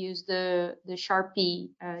didn't use the Sharpie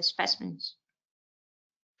specimens.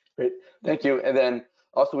 Great, thank you. And then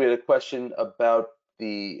also we had a question about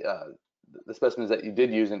the specimens that you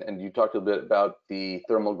did use, and you talked a bit about the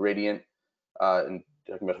thermal gradient and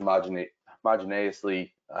talking about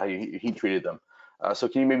homogeneously how you heat treated them. So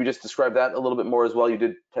can you maybe just describe that a little bit more as well? You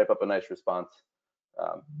did type up a nice response.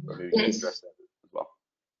 Or maybe you can address that as well.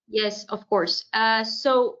 Yes, of course.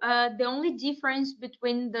 So the only difference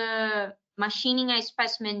between the machining a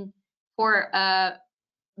specimen for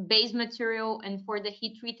base material and for the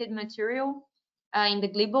heat treated material in the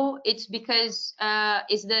Gleeble, it's because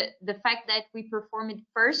is the fact that we performed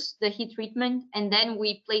first the heat treatment and then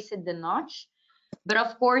we placed the notch. But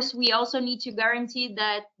of course, we also need to guarantee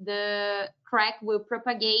that the crack will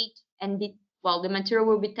propagate and the material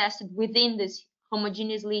will be tested within this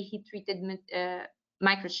homogeneously heat treated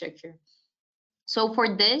microstructure. So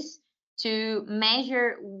for this, to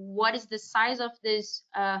measure what is the size of this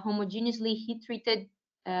homogeneously heat treated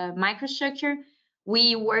microstructure,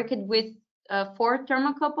 we worked with 4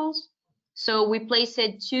 thermocouples. So we placed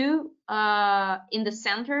 2 in the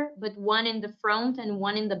center, but 1 in the front and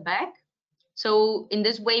 1 in the back. So in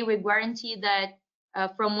this way, we guarantee that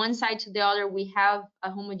from one side to the other, we have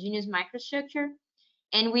a homogeneous microstructure.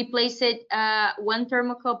 And we placed 1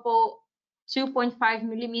 thermocouple 2.5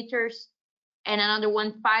 millimeters and another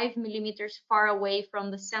one 5 millimeters far away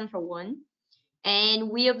from the central one. And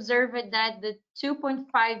we observed that the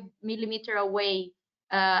 2.5 millimeter away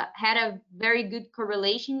had a very good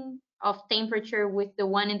correlation of temperature with the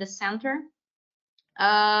one in the center.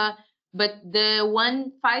 But the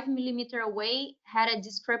one 5 millimeter away had a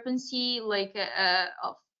discrepancy like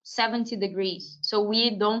of 70 degrees. So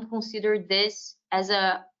we don't consider this as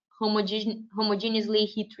a homogeneously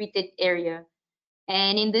heat treated area.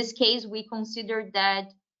 And in this case, we consider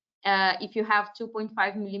that if you have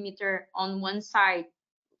 2.5 millimeter on one side,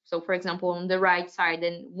 so for example, on the right side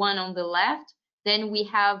and 1 on the left, then we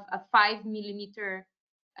have a 5 millimeter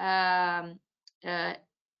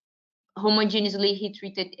homogeneously heat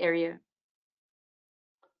treated area.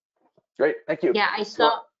 Great, thank you. Yeah, I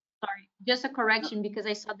saw, sorry, just a correction because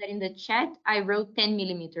I saw that in the chat, I wrote 10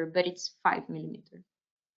 millimeter, but it's 5 millimeter.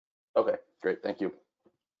 Okay, great, thank you.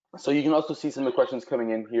 So you can also see some of the questions coming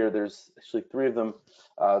in here. There's actually 3 of them.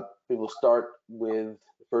 We will start with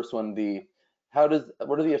the first one,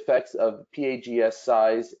 what are the effects of PAGS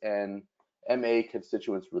size and MA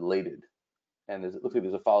constituents related? And it looks like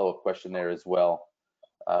there's a follow-up question there as well.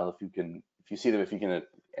 If you see them, if you can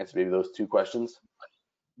answer maybe those 2 questions.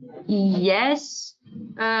 Yes.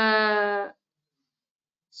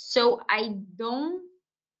 So I don't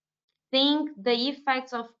think the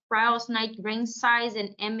effects of austenite grain size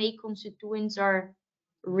and MA constituents are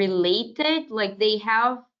related. Like they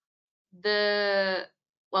have the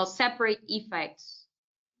separate effects.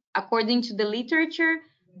 According to the literature,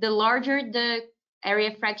 the larger the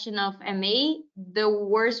area fraction of MA, the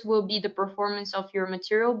worse will be the performance of your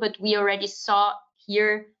material. But we already saw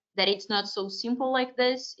here that it's not so simple like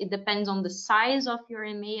this. It depends on the size of your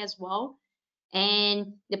MA as well.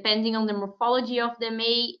 And depending on the morphology of the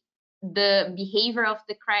MA, the behavior of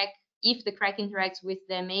the crack, if the crack interacts with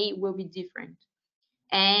the MA, will be different.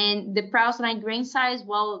 And the austenite grain size,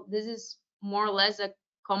 well, this is more or less a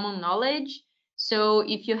common knowledge. So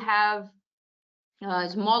if you have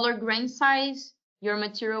smaller grain size, your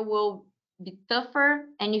material will be tougher,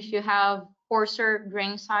 and if you have coarser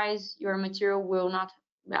grain size, your material will not.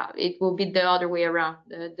 It will be the other way around.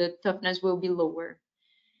 The toughness will be lower.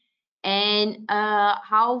 And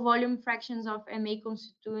how volume fractions of MA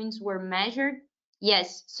constituents were measured?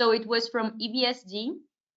 Yes, so it was from EBSD.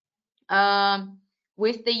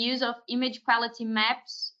 With the use of image quality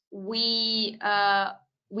maps, we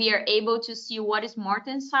are able to see what is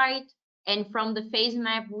martensite, and from the phase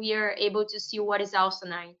map, we are able to see what is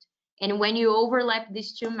austenite. And when you overlap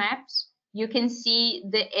these two maps, you can see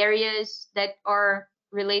the areas that are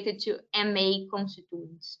related to MA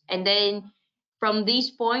constituents. And then from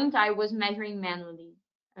this point, I was measuring manually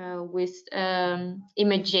with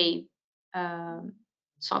ImageJ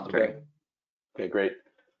software. Okay, great.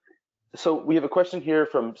 So we have a question here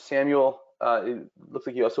from Samuel. It looks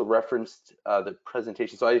like you also referenced the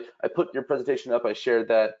presentation. So I put your presentation up. I shared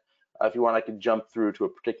that. If you want, I can jump through to a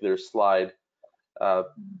particular slide.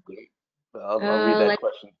 I'll read that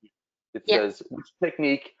question. It says, which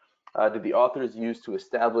technique did the authors use to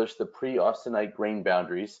establish the pre-austenite grain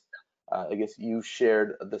boundaries? I guess you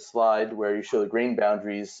shared the slide where you show the grain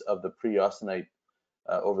boundaries of the pre-austenite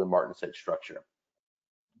over the martensite structure.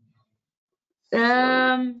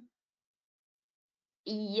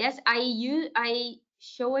 Yes, I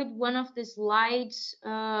showed one of the slides.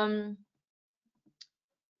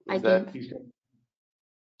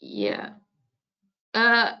 Yeah.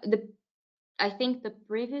 I think the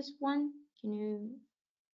previous one. Can you?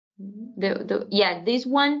 This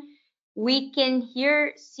one. We can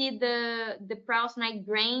here see the pre-austenite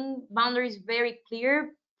grain boundaries very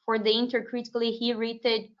clear for the intercritically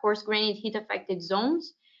heated coarse-grained heat-affected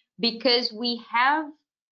zones, because we have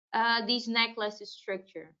this necklace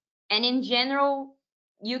structure, and in general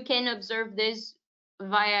you can observe this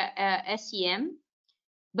via SEM.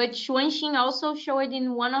 But Quanxin also showed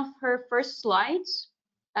in one of her first slides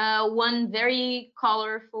one very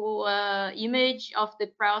colorful image of the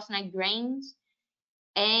pre-austenite grains,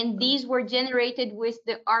 and these were generated with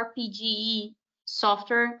the RPGE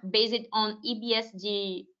software based on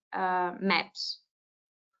EBSD maps.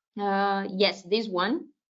 Yes, this one.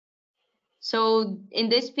 So in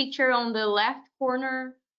this picture on the left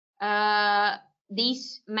corner,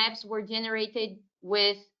 these maps were generated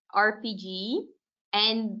with RPGE.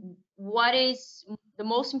 And what is the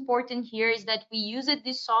most important here is that we used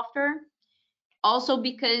this software also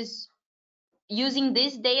because using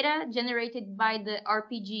this data generated by the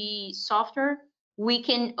RPGE software, we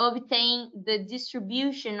can obtain the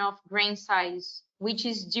distribution of grain size, which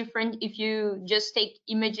is different if you just take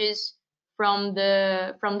images from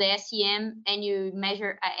the SEM and you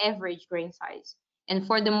measure an average grain size. And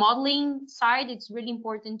for the modeling side, it's really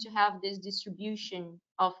important to have this distribution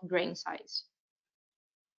of grain size.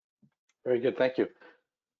 Very good, thank you.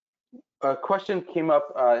 A question came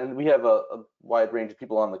up, and we have a wide range of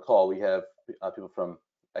people on the call. We have people from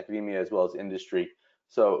academia as well as industry.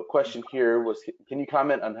 So a question here was, can you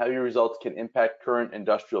comment on how your results can impact current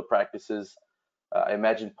industrial practices? I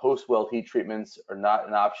imagine post-weld heat treatments are not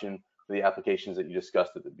an option for the applications that you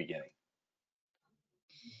discussed at the beginning.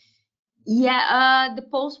 Yeah, the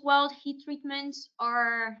post-weld heat treatments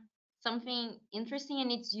are something interesting,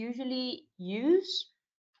 and it's usually used,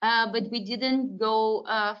 but we didn't go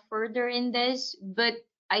further in this. But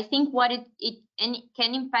I think what it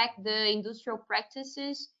can impact the industrial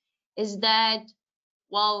practices is that,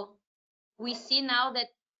 well, we see now that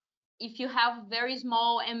if you have very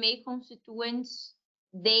small MA constituents,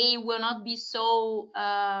 they will not be so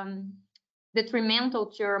detrimental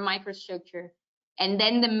to your microstructure. And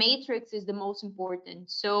then the matrix is the most important.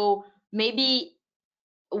 So maybe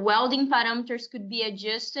welding parameters could be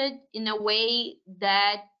adjusted in a way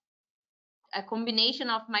that a combination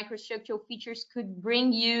of microstructural features could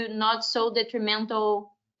bring you not so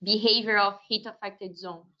detrimental behavior of heat affected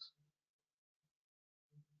zones.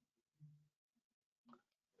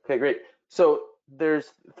 Okay, great. So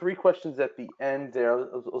there's 3 questions at the end there.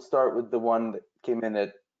 I'll start with the one that came in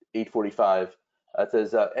at 8:45. It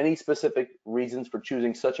says, any specific reasons for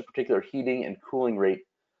choosing such a particular heating and cooling rates,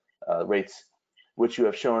 which you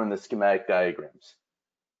have shown in the schematic diagrams?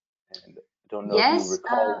 And I don't know if you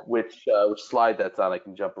recall which slide that's on. I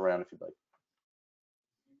can jump around if you'd like.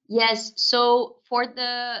 Yes, so for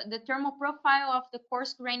the thermal profile of the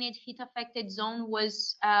coarse-grained heat-affected zone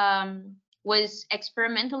was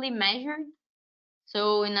experimentally measured.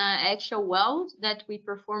 So in an actual weld that we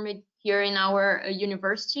performed here in our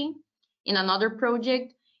university in another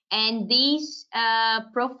project, and this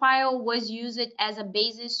profile was used as a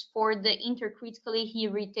basis for the intercritically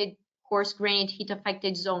heated coarse-grained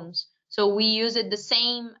heat-affected zones. So we used the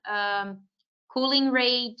same cooling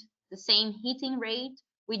rate, the same heating rate.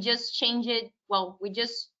 We just changed it. Well, we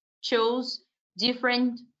just chose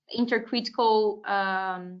different intercritical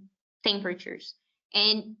temperatures.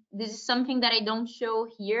 And this is something that I don't show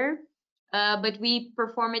here, but we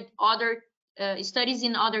performed other studies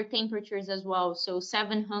in other temperatures as well. So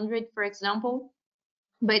 700, for example,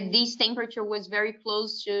 but this temperature was very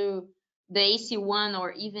close to the AC1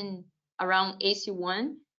 or even around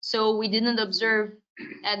AC1. So we didn't observe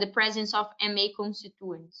the presence of MA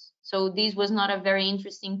constituents. So this was not a very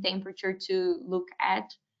interesting temperature to look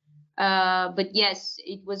at. But yes,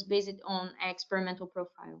 it was based on experimental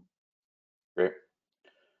profile. Great.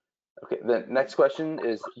 Okay, the next question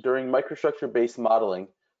is, during microstructure-based modeling,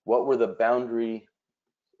 what were the boundary,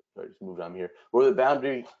 sorry, just moved on here. What were the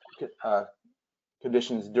boundary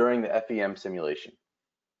conditions during the FEM simulation?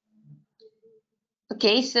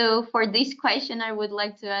 Okay, so for this question, I would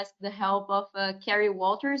like to ask the help of Carrie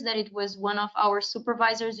Walters, that it was one of our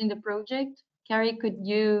supervisors in the project. Carrie, could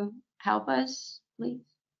you help us, please?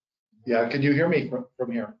 Yeah, can you hear me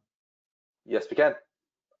from here? Yes, we can.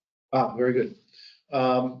 Ah, very good.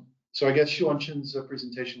 So I guess Quanxin's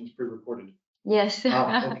presentation was pre-recorded. Yes.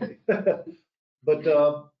 Okay. But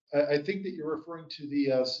I think that you're referring to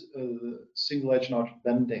the single edge notch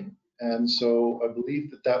bending. And so I believe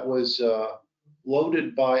that that was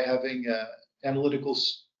loaded by having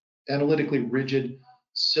analytically rigid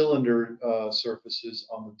cylinder surfaces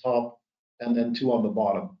on the top and then two on the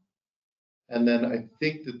bottom. And then I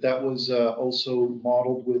think that that was also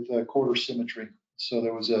modeled with quarter symmetry. So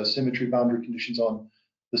there was symmetry boundary conditions on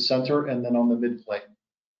the center and then on the midplane.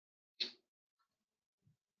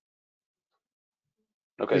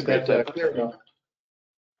 Okay, Is great. that clear enough?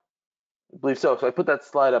 I believe so. So I put that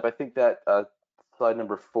slide up. I think that slide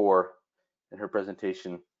number 4 in her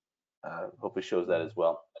presentation hopefully shows that as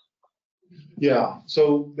well. Yeah.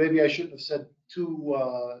 So maybe I shouldn't have said two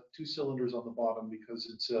cylinders on the bottom because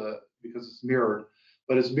it's mirrored,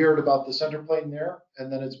 but it's mirrored about the center plane there, and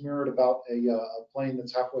then it's mirrored about a plane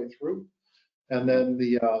that's halfway through, and then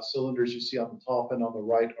the cylinders you see on the top and on the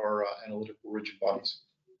right are analytical rigid bodies.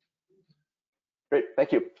 Great,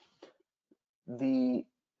 thank you. The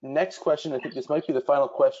next question, I think this might be the final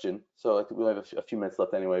question, so I think we only have a few minutes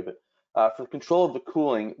left anyway, but for the control of the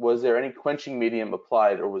cooling, was there any quenching medium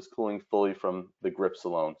applied, or was cooling fully from the grips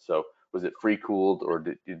alone? So was it free cooled, or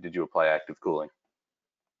did you apply active cooling?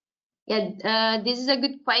 Yeah, this is a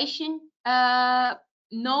good question.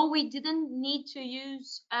 No, we didn't need to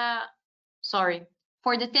use, sorry,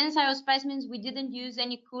 for the tensile specimens, we didn't use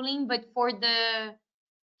any cooling, but for the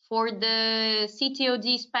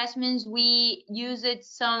CTOD specimens, we used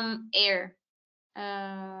some air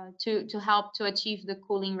to help to achieve the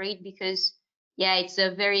cooling rate, because yeah, it's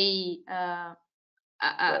a very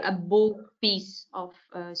a bulk piece of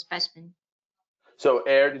specimen. So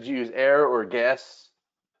air, did you use air or gas?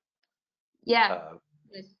 Yeah,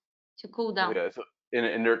 yes, to cool down. Okay, so in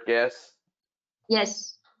an inert gas?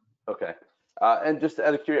 Yes. Okay. And just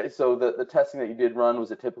out of curiosity, so the testing that you did run, was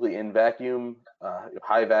it typically in vacuum,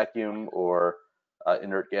 high vacuum, or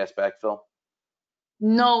inert gas backfill?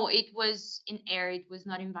 No, it was in air. It was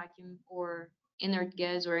not in vacuum or inert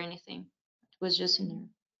gas or anything. It was just in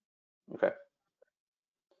air. Okay.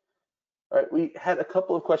 All right, we had a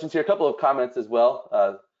couple of questions here, a couple of comments as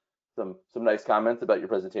well. Some nice comments about your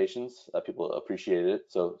presentations. People appreciated it,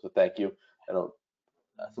 so thank you. I don't.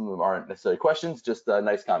 Some of them aren't necessarily questions, just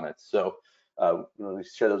nice comments. So we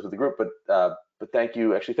share those with the group, but thank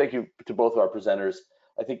you. Actually, thank you to both of our presenters.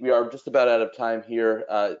 I think we are just about out of time here.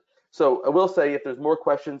 So I will say, if there's more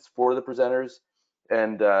questions for the presenters,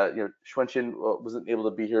 and Quanxin wasn't able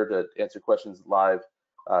to be here to answer questions live.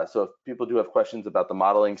 So if people do have questions about the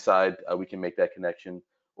modeling side, we can make that connection,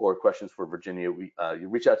 or questions for Virginia. You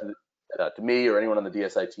reach out to me or anyone on the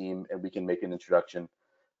DSI team, and we can make an introduction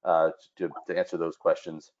to answer those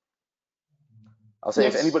questions. I'll say,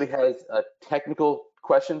 yes, if anybody has technical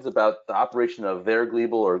questions about the operation of their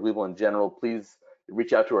Gleeble or Gleeble in general, please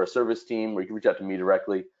reach out to our service team, or you can reach out to me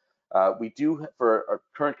directly. We do, for our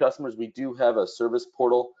current customers, we do have a service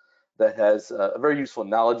portal that has a very useful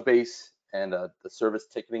knowledge base and the service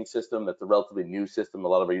ticketing system. That's a relatively new system. A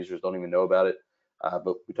lot of our users don't even know about it,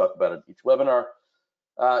 but we talk about it each webinar.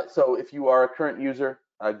 So if you are a current user,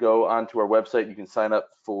 go onto our website. You can sign up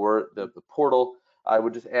for the portal. I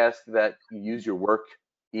would just ask that you use your work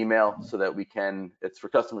email so that we can, it's for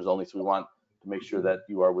customers only, so we want to make sure that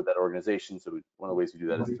you are with that organization. So one of the ways we do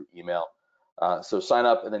that is through email. So sign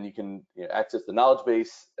up, and then you can access the knowledge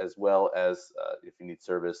base, as well as if you need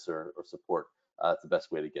service or support, it's the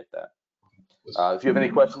best way to get that. If you have any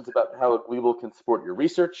questions about how Gleeble can support your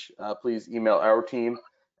research, please email our team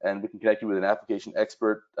and we can connect you with an application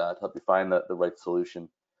expert to help you find the right solution.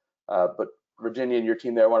 But Virginia and your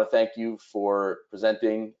team there, I want to thank you for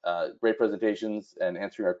presenting great presentations and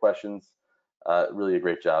answering our questions. Really a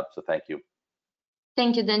great job, so thank you.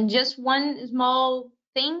 Thank you. Then just one small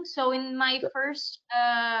thing. So in my first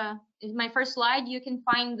slide, you can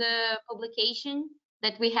find the publication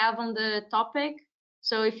that we have on the topic.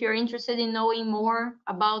 So if you're interested in knowing more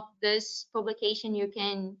about this publication, you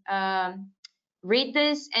can read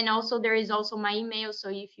this. And also there is also my email. So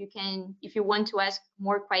if you want to ask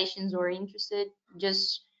more questions or interested,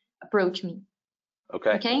 just approach me.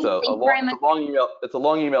 Okay. Okay. It's a long email. It's a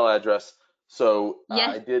long email address. So yes.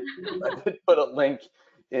 I did put a link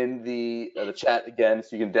in the chat again,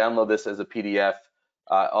 so you can download this as a PDF.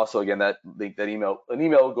 Also, again, that link, an email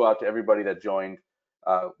will go out to everybody that joined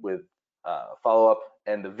with follow-up.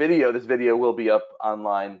 And this video will be up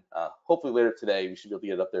online hopefully later today. We should be able to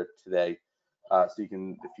get it up there today, so you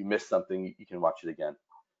can, if you missed something, you can watch it again.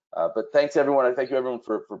 But thanks everyone. I thank you everyone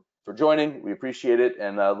for joining. We appreciate it,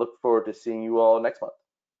 and look forward to seeing you all next month.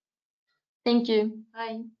 Thank you.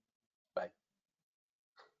 Bye.